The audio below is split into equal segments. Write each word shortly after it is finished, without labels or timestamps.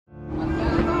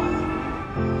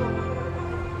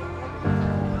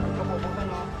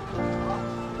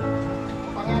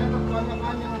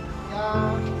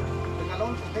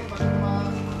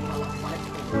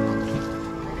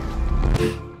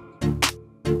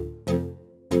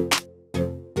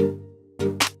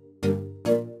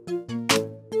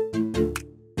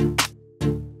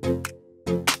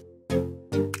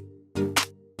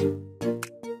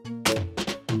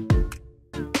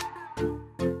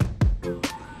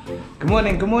Good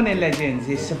morning legends.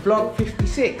 It's vlog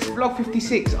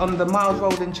 56 on the Miles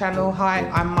Roldan channel. Hi,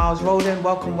 I'm Miles Roldan.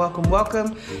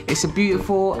 Welcome. It's a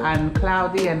beautiful and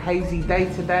cloudy and hazy day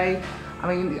today. I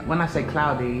mean, when I say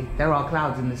cloudy, there are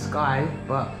clouds in the sky,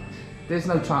 but there's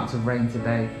no chance of rain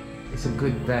today. It's a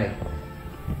good day.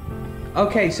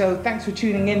 Okay, so thanks for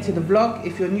tuning in to the vlog.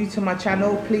 If you're new to my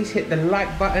channel, please hit the like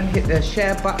button, hit the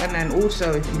share button, and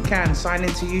also if you can, sign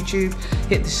into YouTube,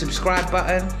 hit the subscribe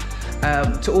button.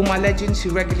 To all my legends who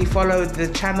regularly follow the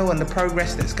channel and the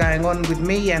progress that's going on with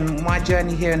me and my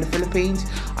journey here in the Philippines,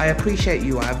 I appreciate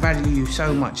you. I value you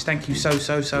so much. Thank you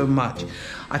so much.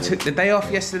 I took the day off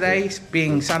yesterday,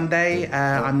 being Sunday.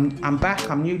 I'm back.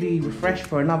 I'm newly refreshed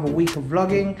for another week of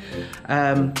vlogging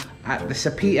at the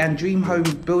Sapian Dream Home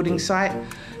building site.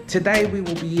 Today we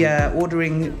will be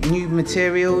ordering new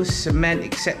materials, cement,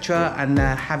 etc., and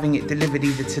having it delivered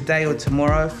either today or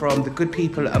tomorrow from the good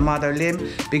people at Amado Lim.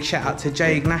 Big shout out to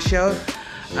Jay Ignacio.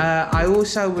 I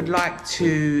also would like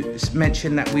to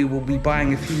mention that we will be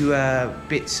buying a few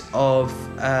bits of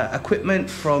equipment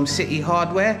from City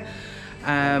Hardware.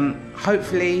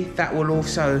 Hopefully that will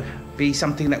also be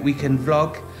something that we can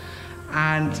vlog.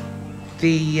 And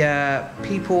the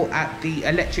people at the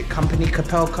electric company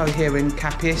Capelco here in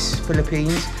Capiz,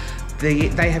 Philippines,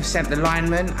 they have sent the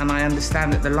lineman, and I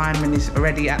understand that the lineman is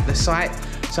already at the site.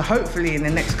 So hopefully in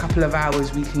the next couple of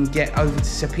hours we can get over to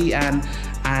Sapian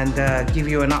and give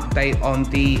you an update on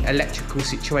the electrical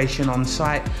situation on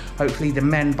site. Hopefully the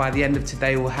men by the end of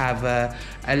today will have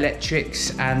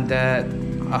electrics and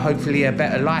hopefully a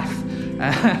better life.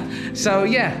 So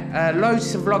yeah,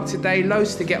 loads to vlog today,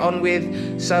 loads to get on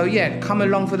with. So yeah, come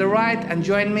along for the ride and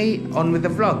join me on with the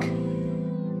vlog.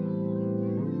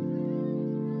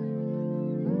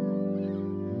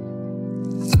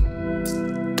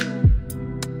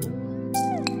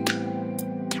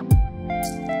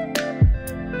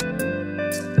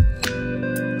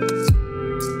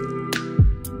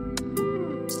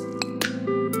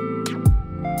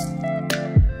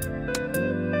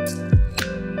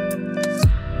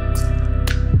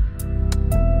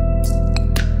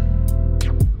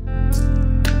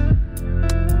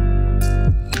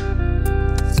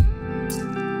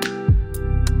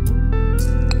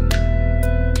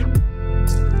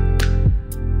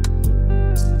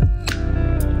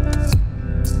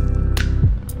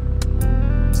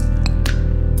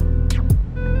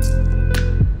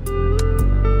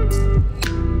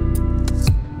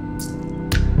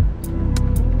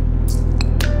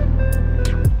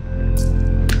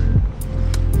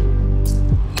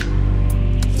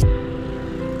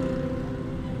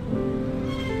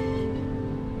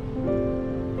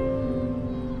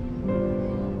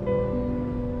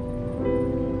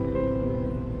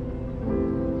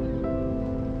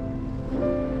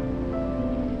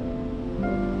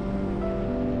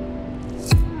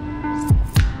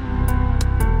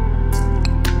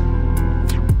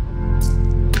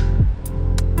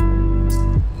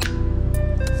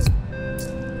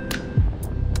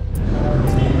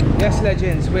 Yes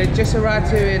legends, we're just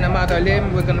arrived here in Amado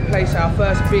Lim. We're going to place our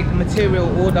first big material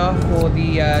order for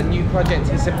the new project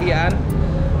in Sapian.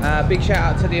 Big shout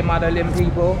out to the Amado Lim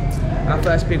people. Our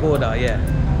first big order, yeah.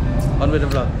 On with the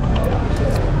vlog.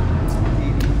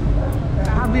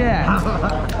 Javier.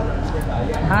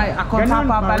 Hi, akon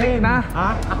papabalik na.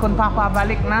 Akon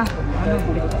papabalik na.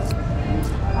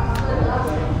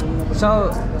 So,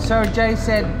 Sir Jay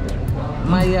said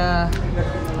my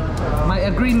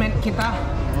agreement kita.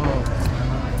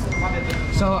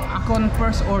 So, akong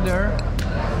first order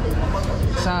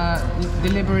sa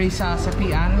delivery sa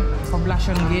Sapian,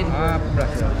 poblasyon gid.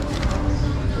 Poblasyon.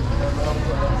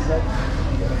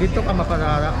 Dito ka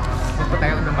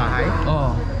magpatayo ng bahay?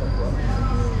 Oo.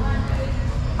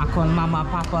 Akong mama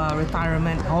papa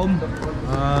retirement home.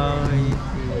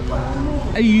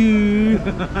 Ayun.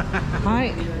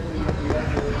 Hi.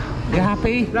 You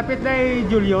happy? Lapit na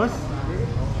Julius?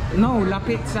 No,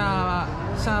 lapit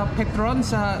sa Petron,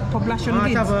 sa poblasyon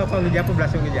gid. Sa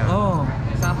poblasyon gid. Oh,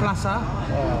 sa plaza.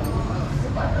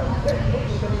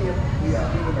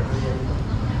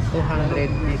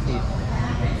 200 pieces.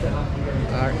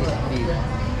 RSP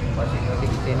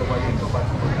 16 by 6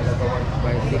 meters. RSP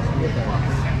by 6 meters.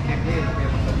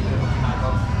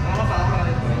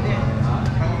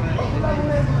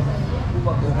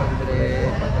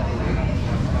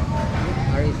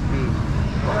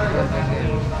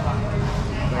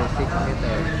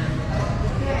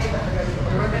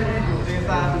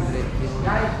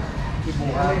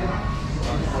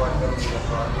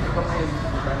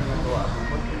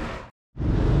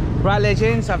 Right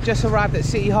legends, I've just arrived at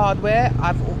City Hardware.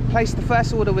 I've placed the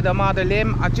first order with Amado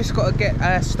Lim. I've just got to get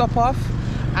a stop off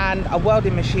and a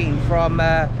welding machine from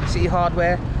City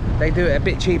Hardware. They do it a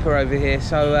bit cheaper over here,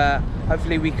 so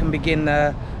hopefully we can begin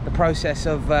the process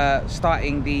of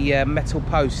starting the metal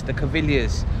post, the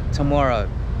Cavilliers, tomorrow.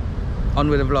 On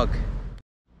with the vlog.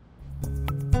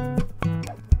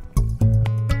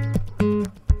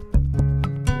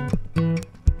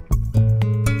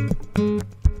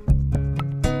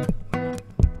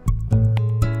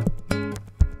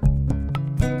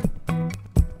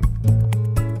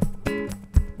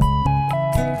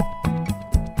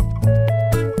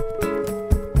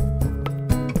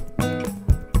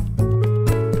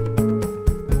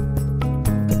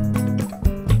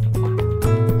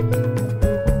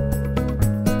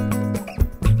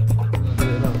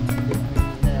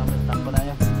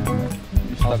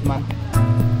 Osman.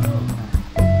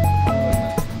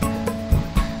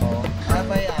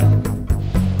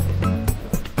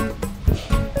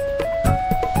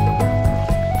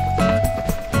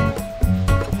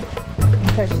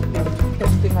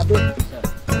 Testing a bit.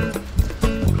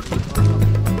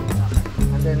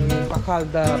 And then we pakal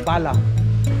the bala.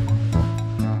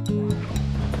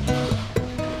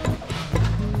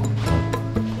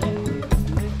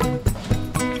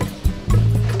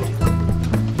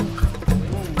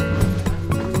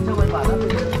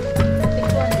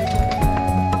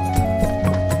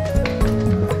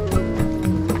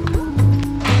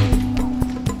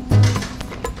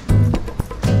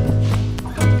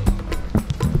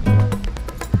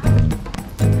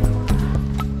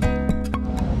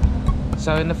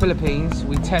 So in the Philippines,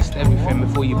 we test everything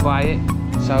before you buy it.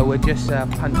 So we're just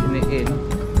punching it in,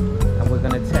 and we're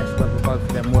going to test whether both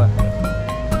of them work.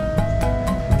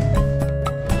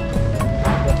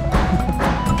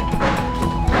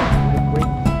 Liquid,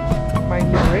 main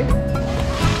liquid,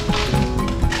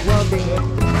 welding,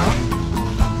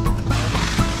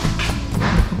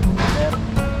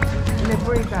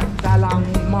 liquid that dalang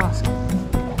mask.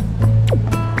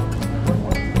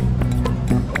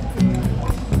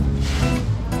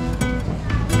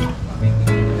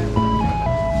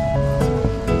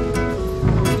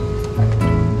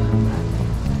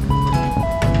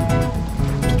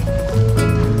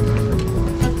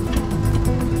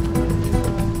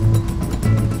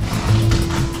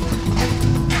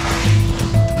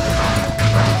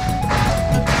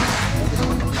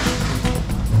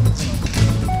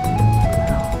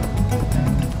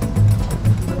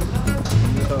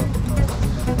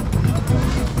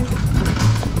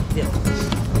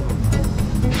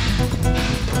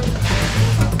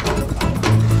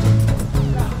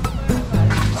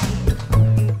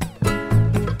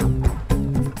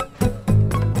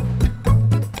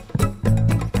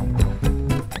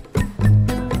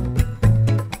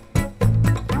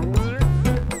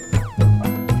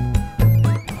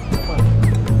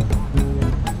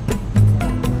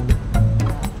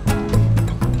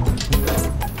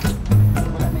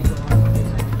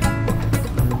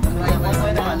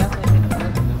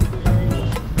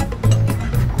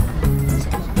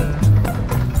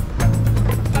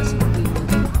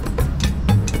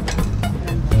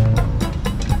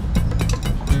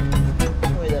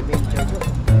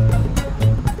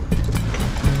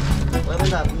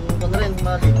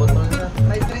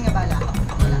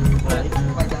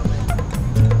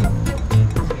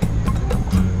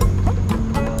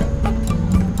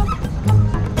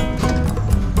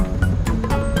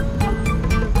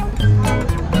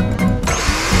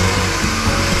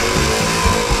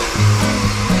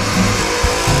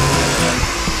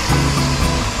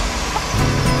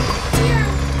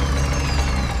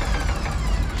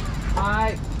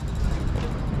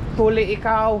 Huli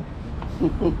ikaw.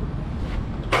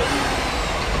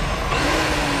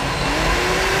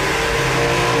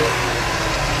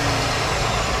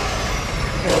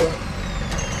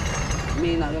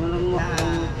 Mina ka man mo.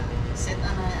 Set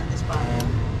ana at this part.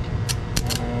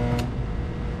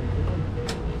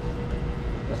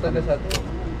 Basta na sa ito.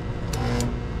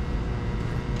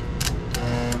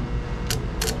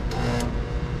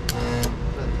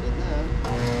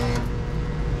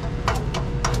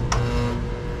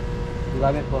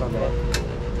 Gamit po rin ba?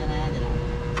 Yan na.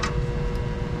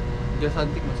 Diyan sa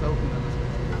antik masaw kung ano.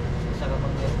 Saka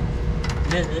pang yan.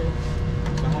 Hindi.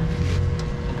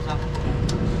 Saka.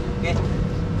 Okay.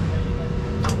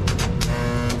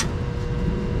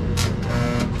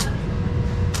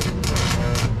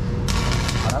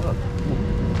 Paralo.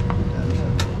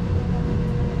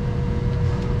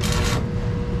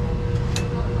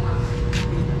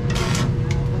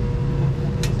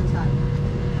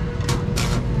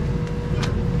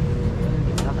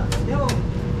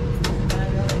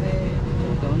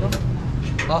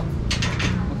 Oh.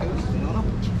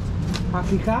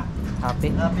 Happy ka?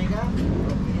 Happy ka?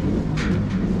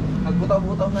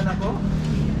 Nagbutaw-butaw na ako.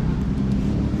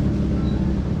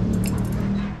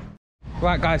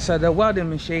 Right guys, so the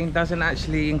welding machine doesn't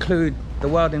actually include the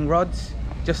welding rods,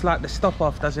 just like the stop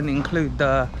off doesn't include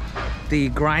the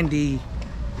grindy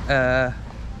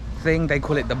thing. They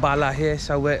call it the bala here,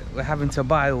 so we're having to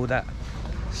buy all that.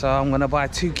 So I'm gonna buy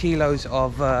 2 kilos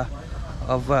of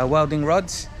welding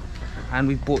rods, and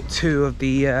we've bought 2 of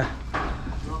the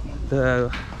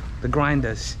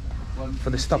grinders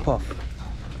for the stop off.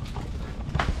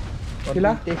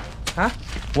 Kila? Ha?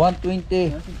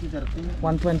 120.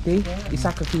 120, isa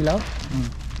ka kilo.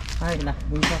 Ay,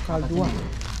 isa ka 2.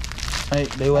 Ay,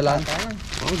 daywa lang.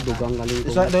 Oh, dugang galing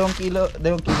ko. Isa dayong kilo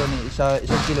ni isa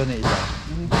kilo ni isa.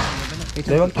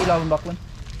 Dayong kilo ang bakon.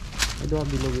 Ay, 2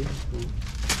 bilog eh.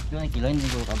 2 kilo, hindi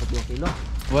ko kabot 2 kilo.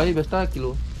 Wala basta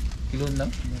kilo. Kilo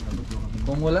lang.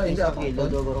 Kung wala hindi ako.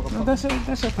 Kilo, 2 guro No, ka. that's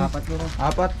okay. 4 guro.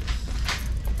 4.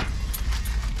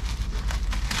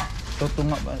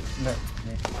 Tutunga ba?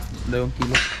 Dayong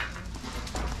kilo.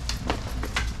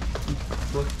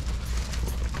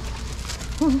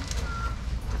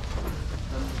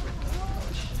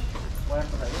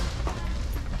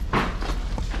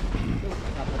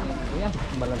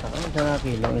 Balanta ka sa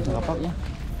kilo, isa kapak niya.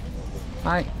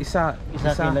 Ay, isa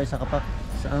Kilo, isa kapak.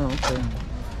 Oh, okay.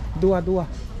 2.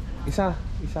 Isa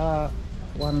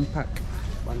 1 pack.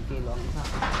 1 kilo ang isa.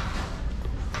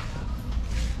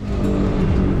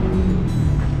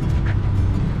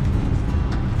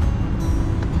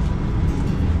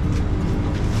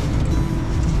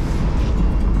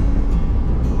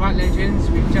 Right legends,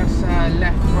 we've just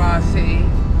left Ra City.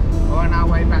 We're on our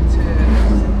way back to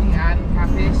St. Anne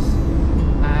Capis.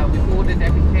 We've ordered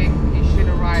everything. It should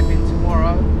arrive in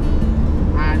tomorrow.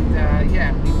 And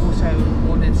yeah, we've also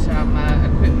ordered some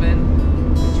equipment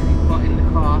which we've got in the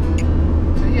car.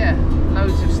 So yeah,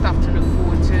 loads of stuff to look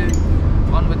forward to.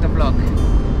 On with the vlog.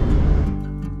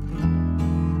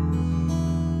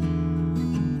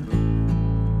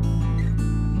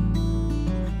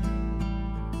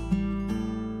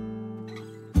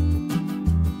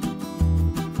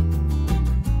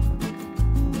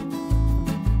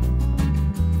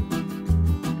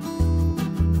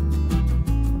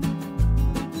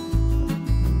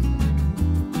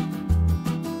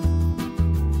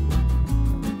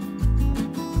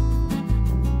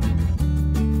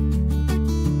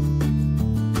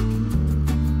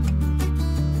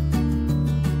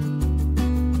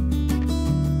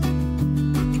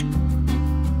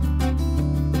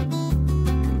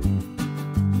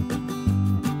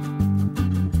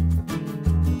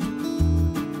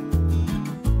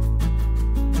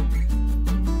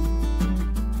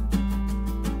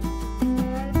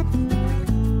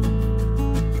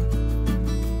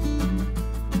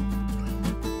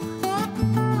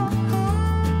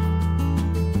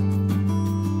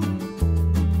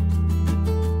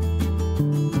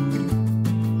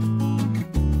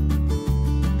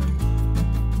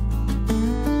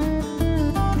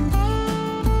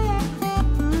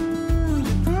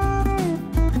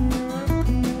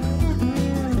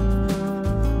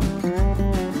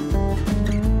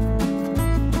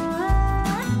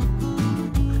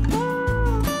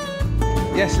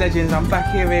 Yes, legends, I'm back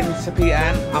here in St.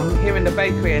 Anne. I'm here in the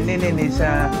bakery, and Ninin is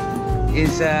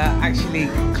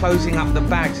actually closing up the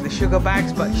bags, the sugar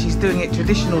bags, but she's doing it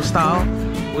traditional style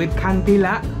with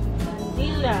kandila.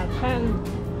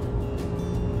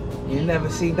 You never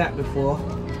seen that before.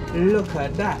 Look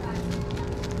at that.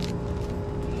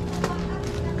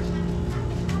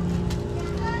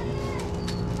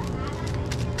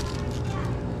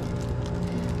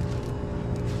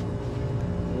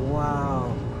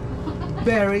 Wow.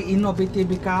 Very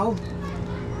innovative ikaw.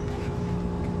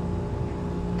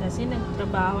 Kasi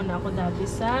nagtrabaho na ako dati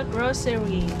sa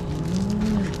grocery.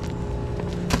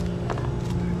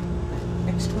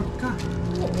 Expert ka.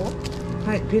 Oo.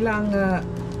 Hay, pila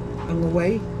ang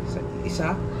away?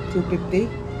 Isa? 250?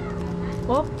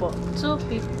 Opo,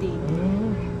 250.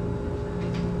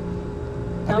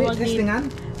 Abi, testingan?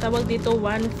 Tawag dito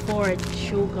 1/4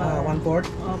 sugar. 1/4?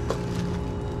 Opo.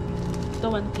 Ito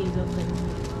 1 kilo.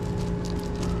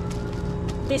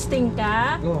 Testing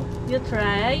ka? Oh. You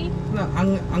try? No,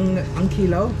 ang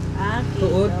kilo? Kilo.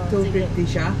 Tuod, 250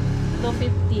 siya?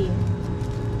 250.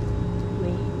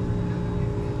 Wait.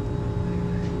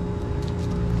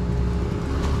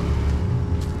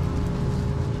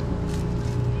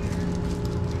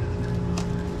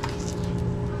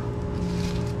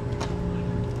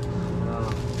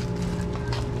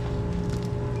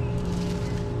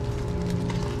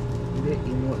 Hindi,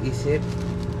 imo isip.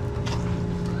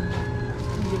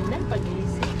 Hindi na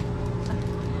pag-iisip.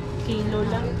 Kilo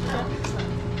lang siya.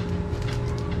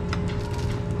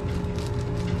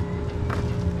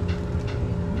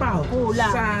 Pao,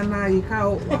 Kulang. sana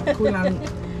ikaw kulang.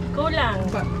 Kulang.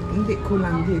 Hindi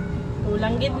kulang din.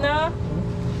 Kulang gid no?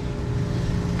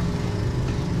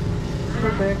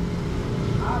 Perfect.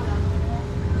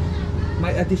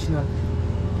 May additional.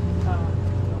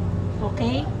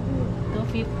 Okay?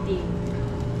 250.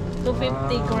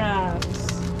 250 grams.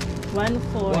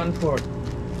 1/4. 1/4.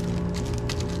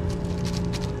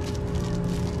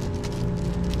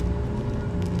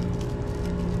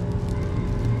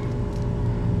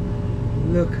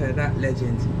 Look at that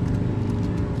legend.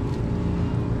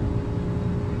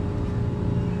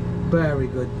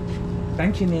 Very good.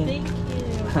 Thank you, Nin. Thank you.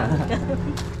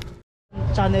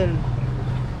 Channel.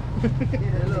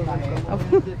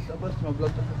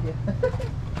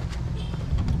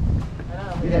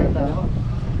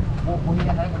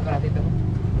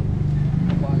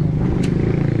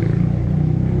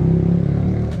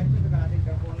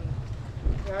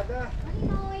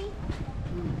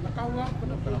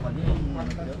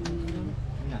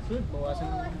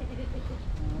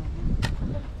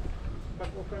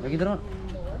 Lagi doon.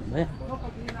 Bayar.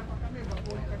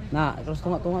 Nah, terus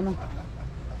tunga-tunga no.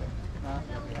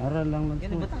 Aral lang man.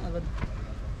 Kini batang agad.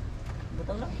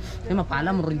 Batang lang. Ay mapala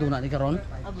mo rin doon na di karon.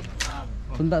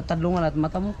 Tunda tadlungan at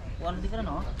mata mo. Wala di ka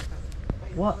na, no?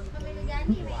 Wa.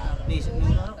 Basic mo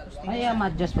na. Ay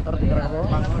ma-adjust pa di karon.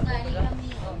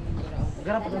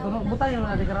 Garap ko doon. Butay mo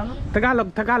na di karon.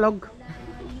 Tagalog, Tagalog.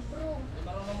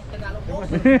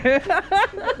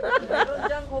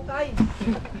 Diyan, hukay.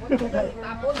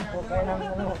 Tapon. Hukay lang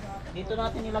ano. Dito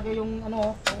natin ilagay yung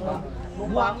ano,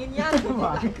 buwangin yan.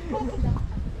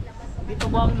 Dito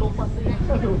buwangin lupa.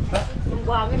 Yung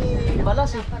buwangin ni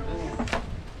balas eh.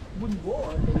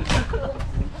 Bunbo.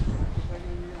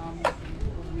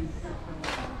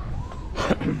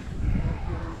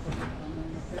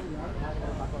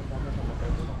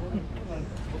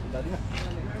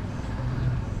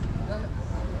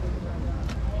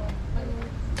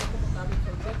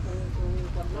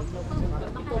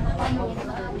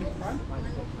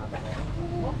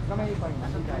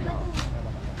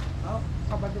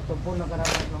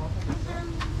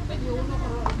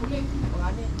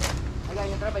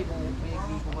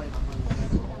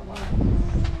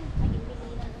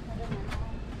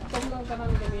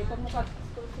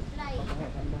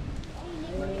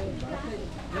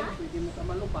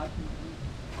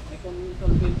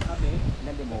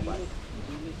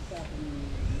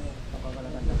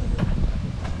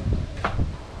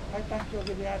 Ay, thank you,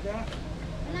 Gileada.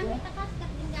 Marami takas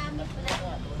kat din gamit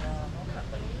pala.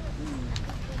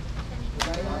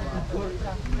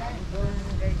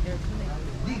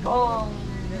 Digong.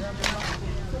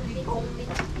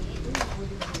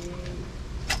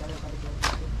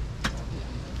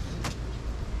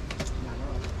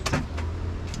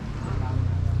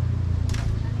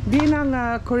 Di nang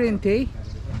kuryente?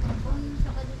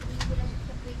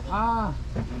 Ah.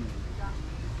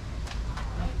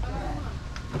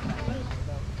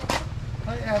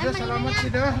 Ay, Ada, salamat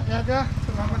sida. Ada,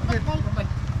 salamat din.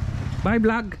 Bye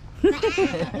vlog.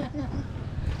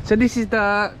 So this is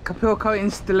the Capilco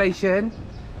installation.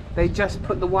 They just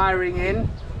put the wiring in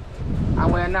and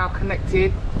we are now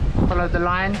connected. Follow the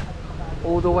line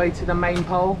all the way to the main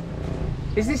pole.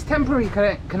 Is this temporary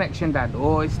connection, Dad,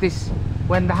 or is this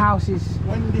when the house is...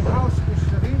 When the house is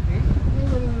ready, we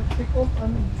will pick up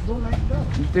and do like that.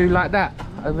 Do like that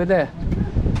over there?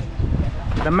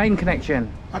 The main connection?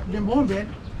 At the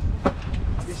moment,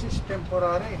 this is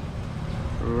temporary.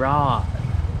 Right.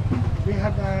 We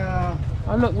had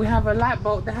Oh look, we have a light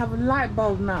bulb. They have a light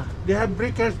bulb now. they have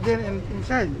breakers there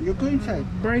inside. You go inside.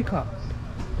 Breaker.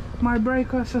 My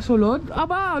breaker sa sulod.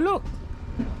 Aba, look.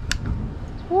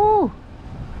 Woo.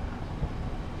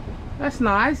 That's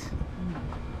nice.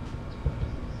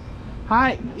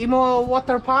 Hi, imo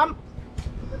water pump.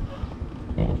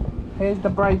 Here's the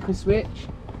breaker switch.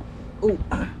 Oh.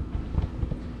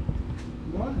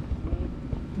 Doon.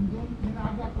 Doon,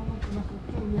 minaga ko nung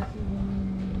pinasukso. Yes, yung...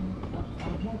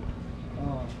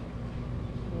 Oh.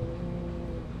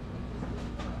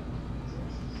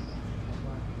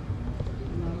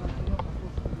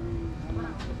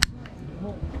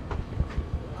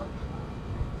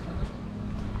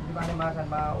 Di ba ni masan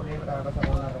mauli pa tayo sa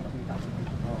una ro makita.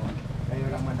 Oo. Kayo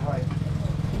lang man hoy.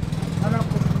 Ano,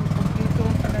 kung dito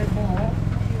ang tanay mo,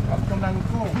 ang tunang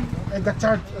ko. Eh,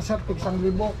 ga-charge sa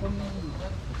 1,000 kung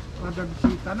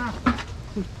madagkita na.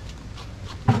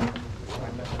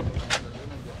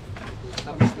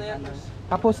 Tapos na yan.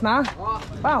 Tapos na?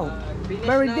 Wow.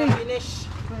 Very deep. Finish.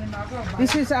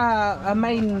 This is a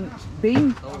main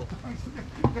beam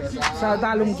sa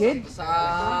dalong gid. Sa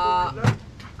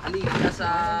Halika sa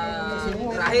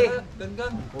Rahe.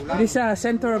 This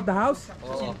center of the house?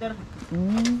 Sa center.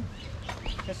 Mm.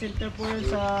 Sa center po yun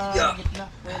sa gitna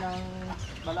po ng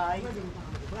balay.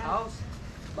 House.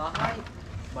 Bahay.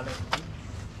 Balay.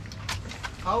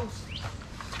 House.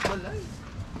 Balay.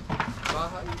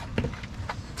 Bahay.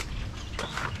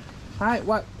 Hi,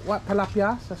 what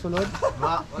tilapia sa sulod?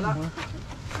 Wala.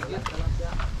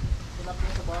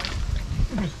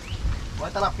 Wala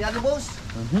talapya no, boss.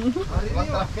 Wala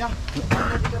talapya.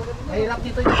 Mahirap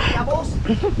dito yung talapya, boss.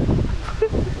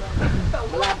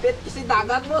 Malapit kasi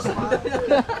dagat, boss.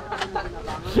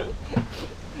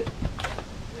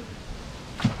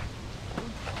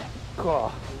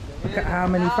 God, look at how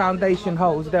many foundation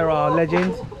holes there are,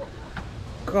 legends.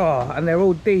 God, and they're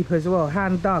all deep as well,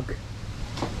 hand dug.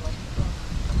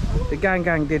 The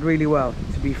gang did really well,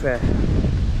 to be fair,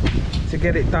 to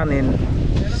get it done in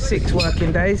 6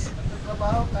 working days.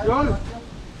 Yol,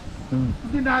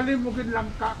 dinali mo gid lang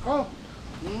ka ko.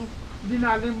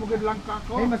 Dinali mo gid lang ka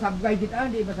ko. Ay masabgay kita,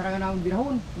 di masarangan akong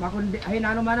binahon. Makon ay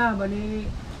nano mana bani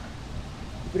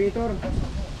operator.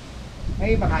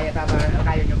 Ay makaya tama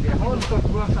kaya niyo binahon. Tos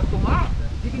mo sa tunga.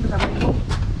 Sige masabgay mo.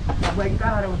 Sabgay kita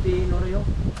harap di Norio.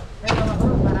 Ay mga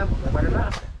ko para na.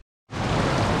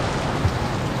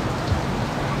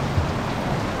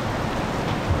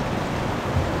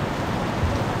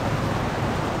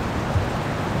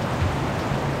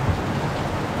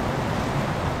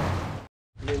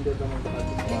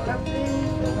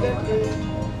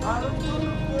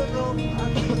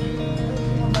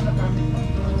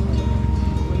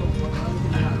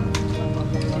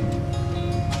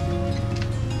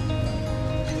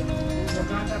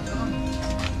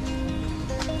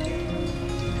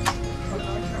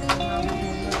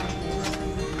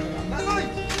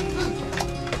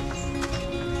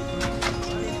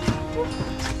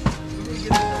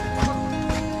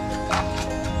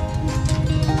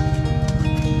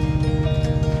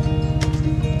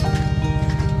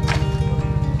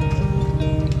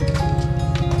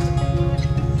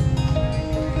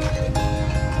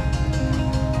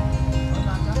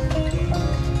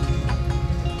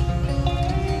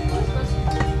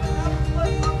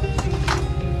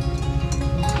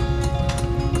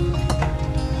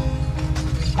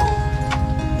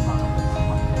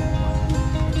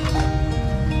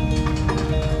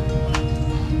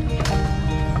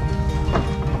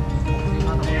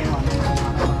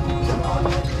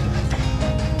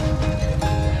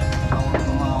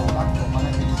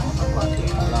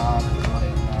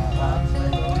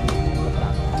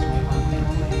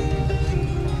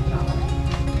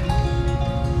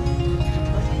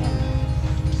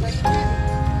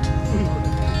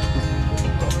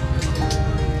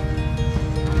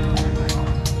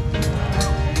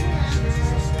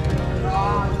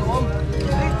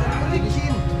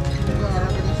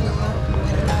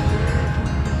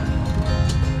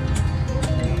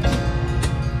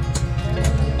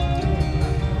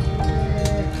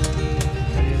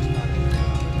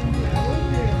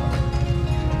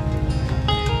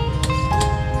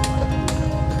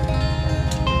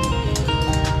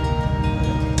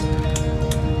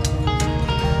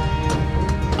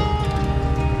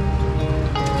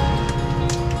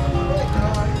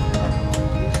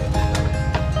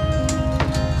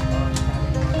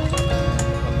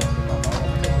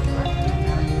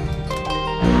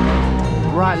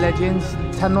 Right, legends.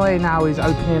 Tannoy now is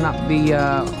opening up the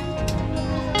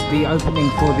opening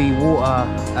for the water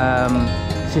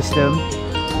system.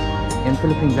 In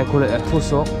Philippines, they call it a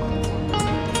tusok.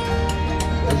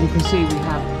 As you can see, we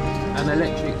have an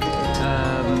electric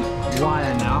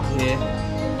wire now here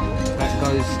that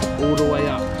goes all the way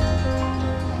up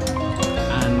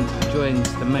and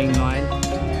joins the main line.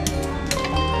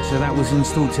 So that was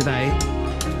installed today,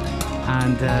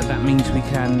 and that means we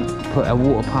can put a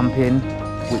water pump in,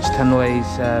 which Tannoy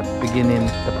is beginning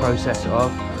the process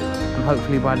of, and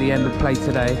hopefully by the end of play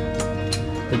today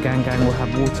the gang will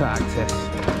have water access,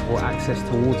 or access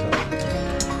to water.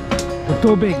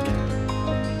 Ito big.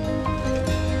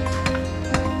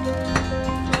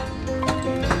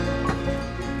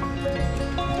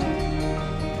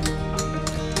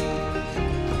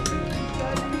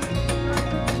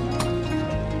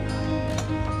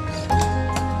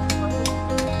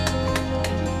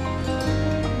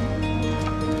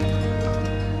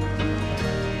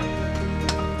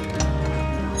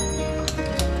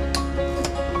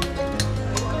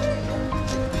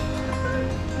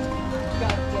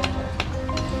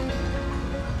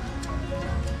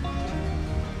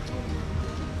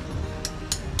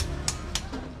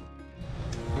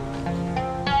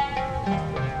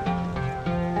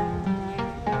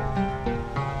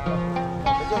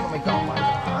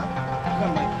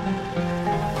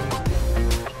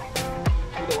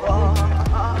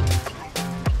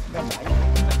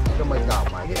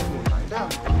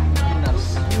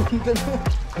 Harganya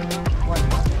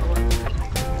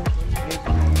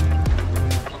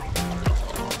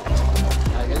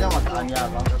masalahnya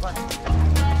bang berapa?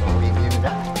 Review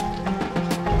dah.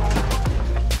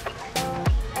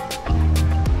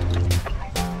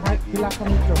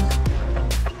 Silakan terus.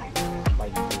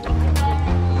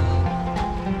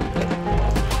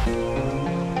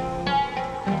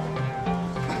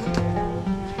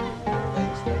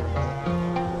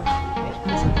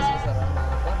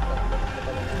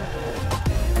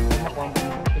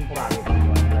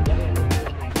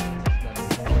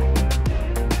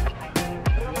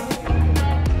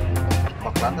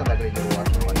 Baklan tak ada di luar.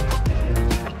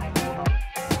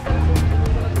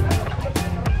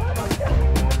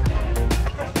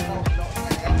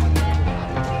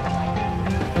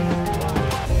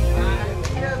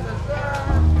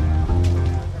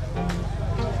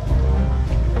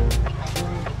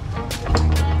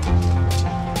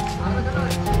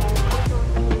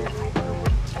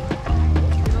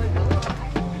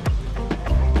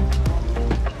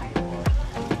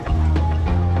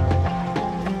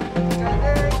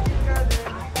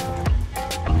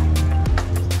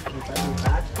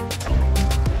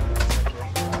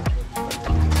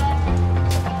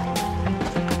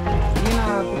 Ini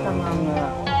na kita ng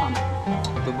pump.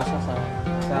 Tugas na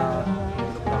sa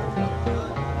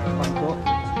bangko.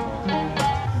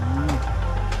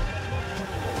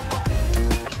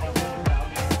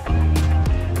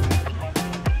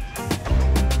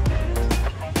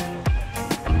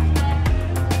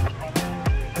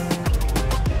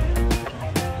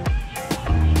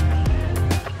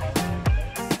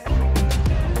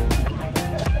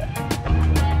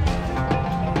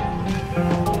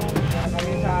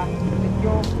 Kami sa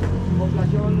sityo,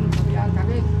 poblasyon, Kapian,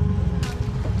 Kakit.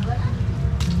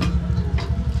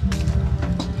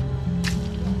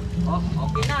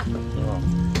 Okay na.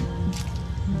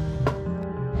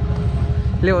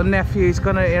 Little nephew's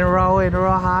gonna enroll in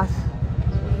Rojas.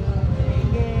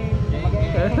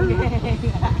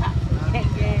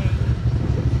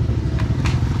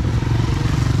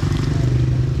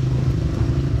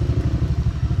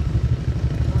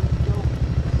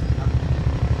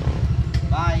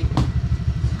 Bye.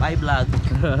 Bye vlog.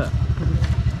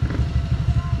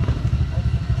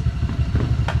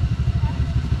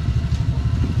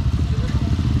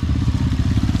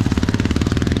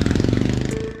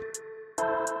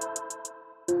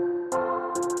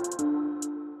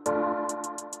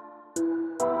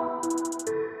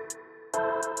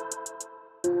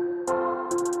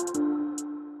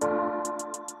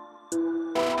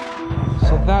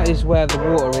 So that is where the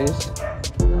water is.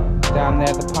 Down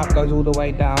there, the pipe goes all the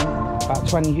way down, about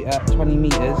 20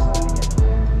 meters.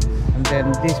 And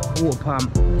then this water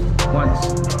pump, once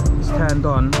it's turned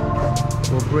on,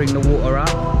 will bring the water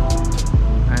up.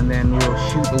 And then we'll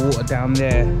shoot the water down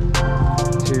there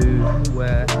to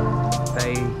where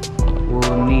they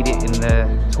will need it in the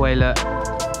toilet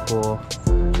for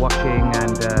washing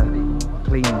and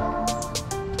cleaning.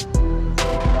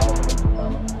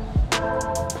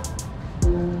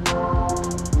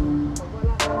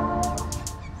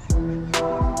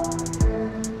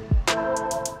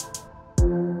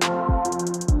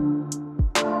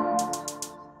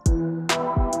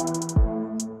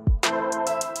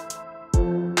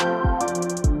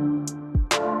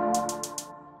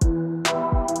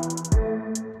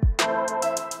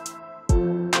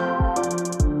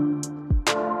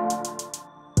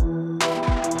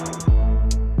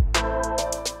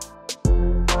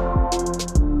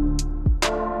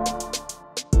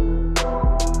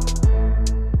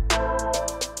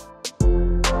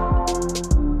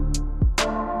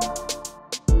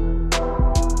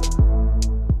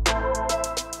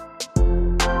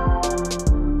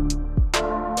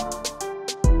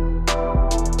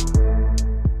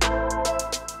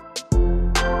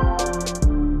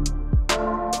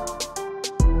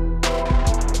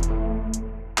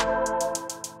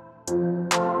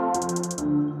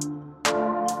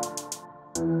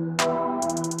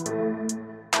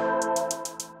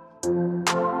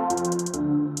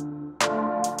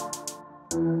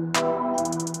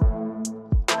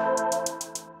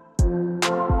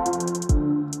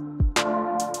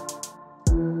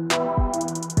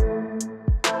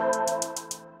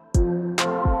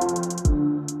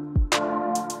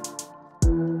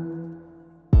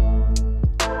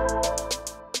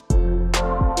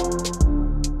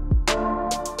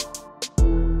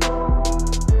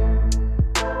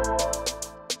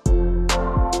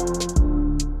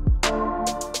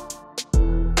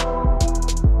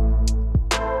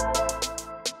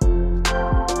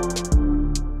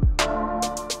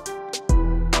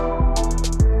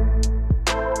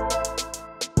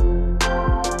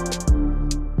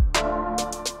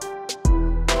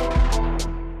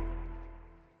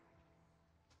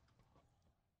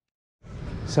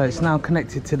 So it's now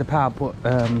connected to the power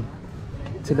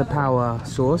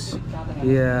source.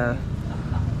 The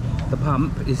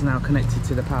pump is now connected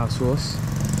to the power source,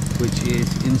 which is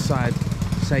inside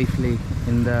safely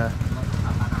in the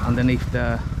underneath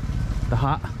the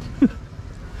hut.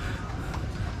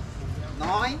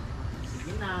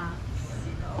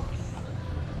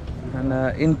 And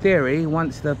in theory,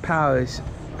 once the power is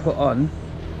put on,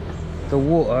 the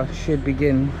water should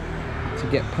begin to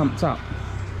get pumped up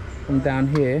from down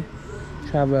here,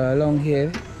 travel along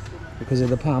here because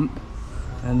of the pump,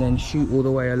 and then shoot all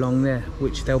the way along there,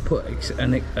 which they'll put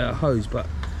a hose, but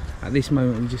at this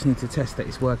moment we just need to test that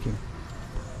it's working.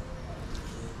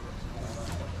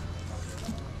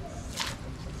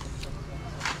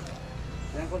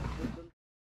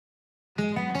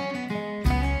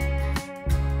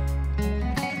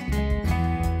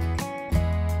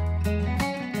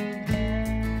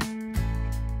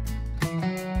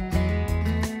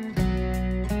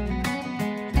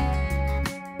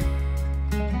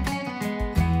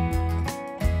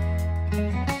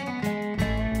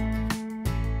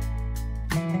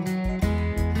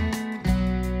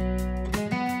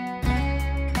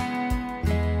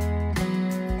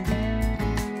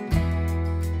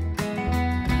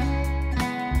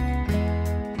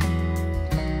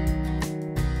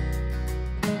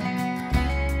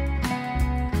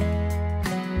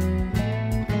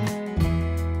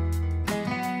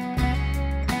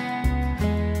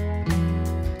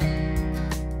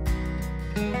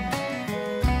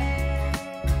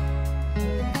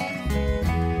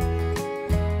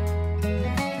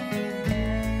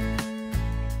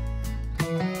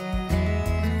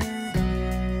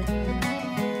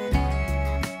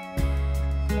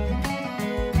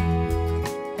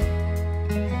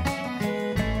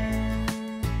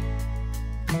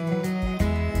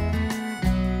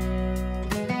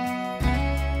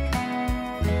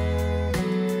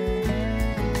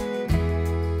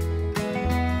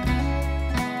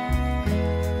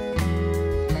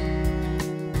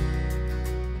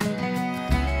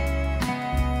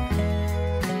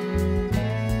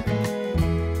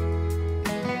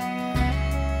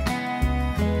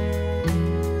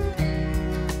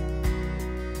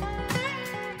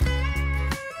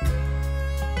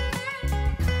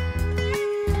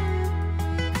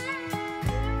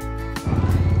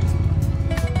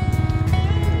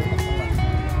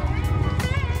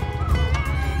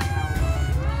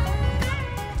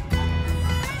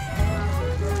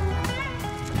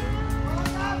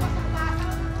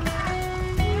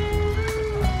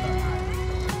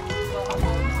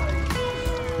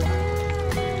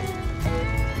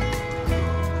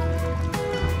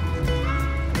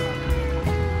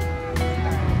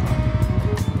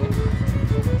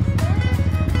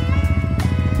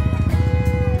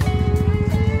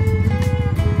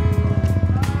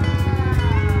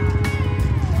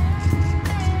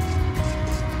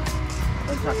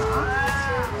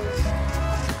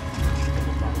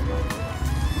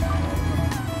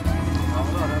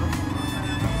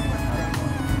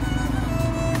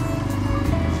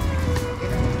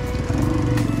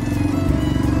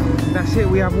 That's it,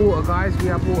 we have water, guys, we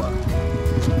have water.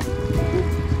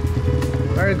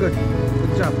 Very good,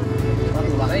 good job.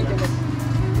 Thank you.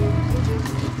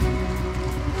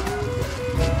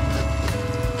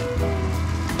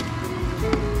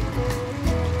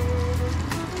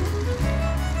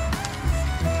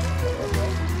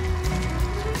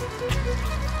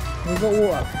 We've got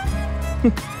water.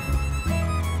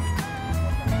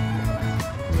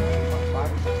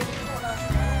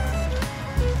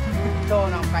 Ito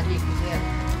ng paligid.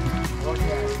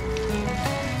 Okay.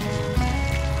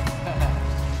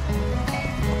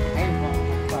 Ayun po.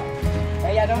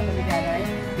 Kaya dong, nabigyan na eh.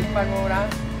 Tikpan mo na.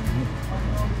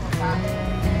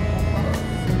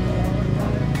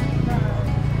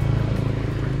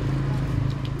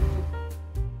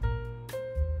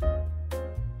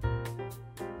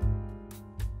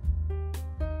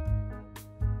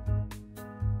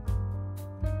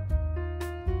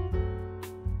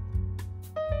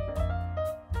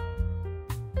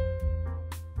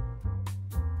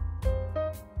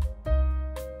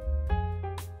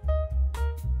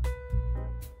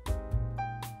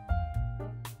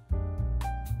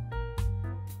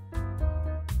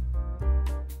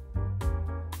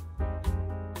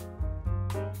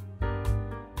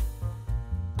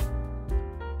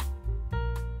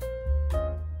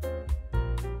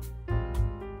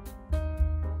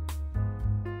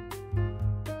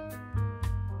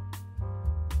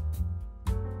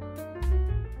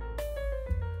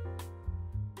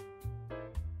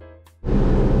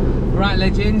 Right,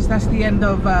 legends, that's the end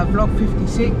of vlog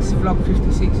 56. Vlog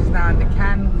 56 is now in the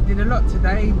can. We did a lot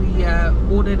today. We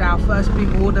ordered our first big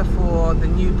order for the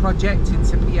new project in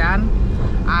Sapian,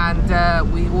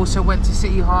 and we also went to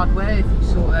City Hardware, if you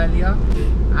saw earlier,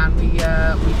 and we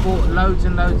bought loads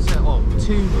and loads or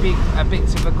 2 big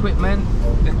bits of equipment.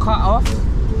 The cut-off,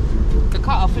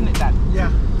 isn't it, Dad?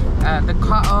 Yeah. The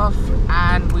cut-off,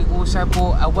 and we also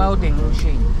bought a welding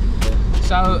machine.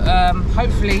 So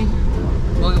hopefully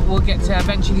we'll get to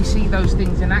eventually see those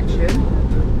things in action,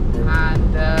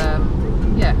 and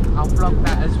yeah, I'll vlog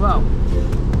that as well.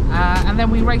 And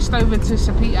then we raced over to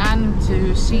Sapian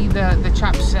to see the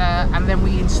chaps, and then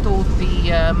we installed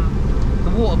the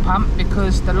water pump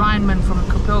because the lineman from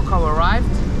Capilco arrived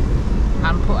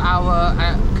and put our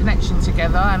connection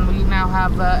together, and we now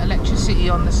have electricity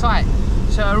on the site.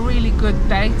 So a really good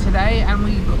day today, and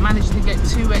we managed to get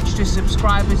 2 extra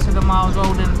subscribers to the Miles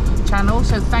Roldan channel,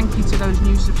 so thank you to those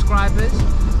new subscribers.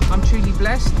 I'm truly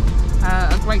blessed.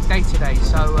 A great day today.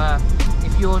 So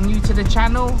if you're new to the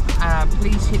channel,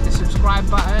 please hit the subscribe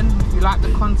button. If you like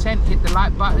the content, hit the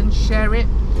like button, share it.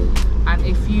 And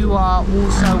if you are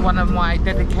also one of my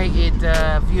dedicated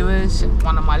viewers,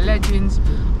 one of my legends,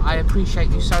 I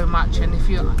appreciate you so much. And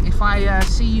if I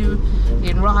see you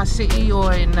in Raja City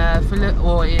or in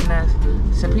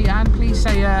Sapian, please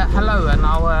say hello, and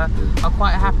I'll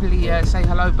quite happily say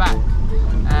hello back,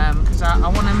 because I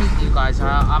want to meet you guys.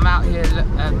 I'm out here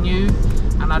new,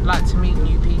 and I'd like to meet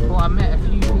new people. I met a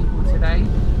few people today.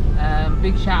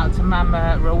 Big shout out to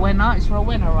Mama Rowena. It's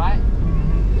Rowena, right?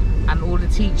 And all the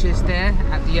teachers there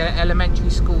at the elementary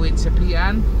school in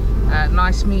Sapian.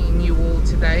 Nice meeting you all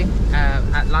today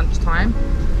at lunchtime.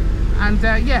 And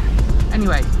yeah,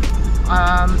 anyway,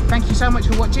 thank you so much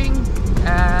for watching.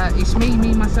 It's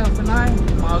me, myself and I,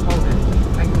 Miles Roldan.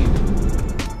 Thank you.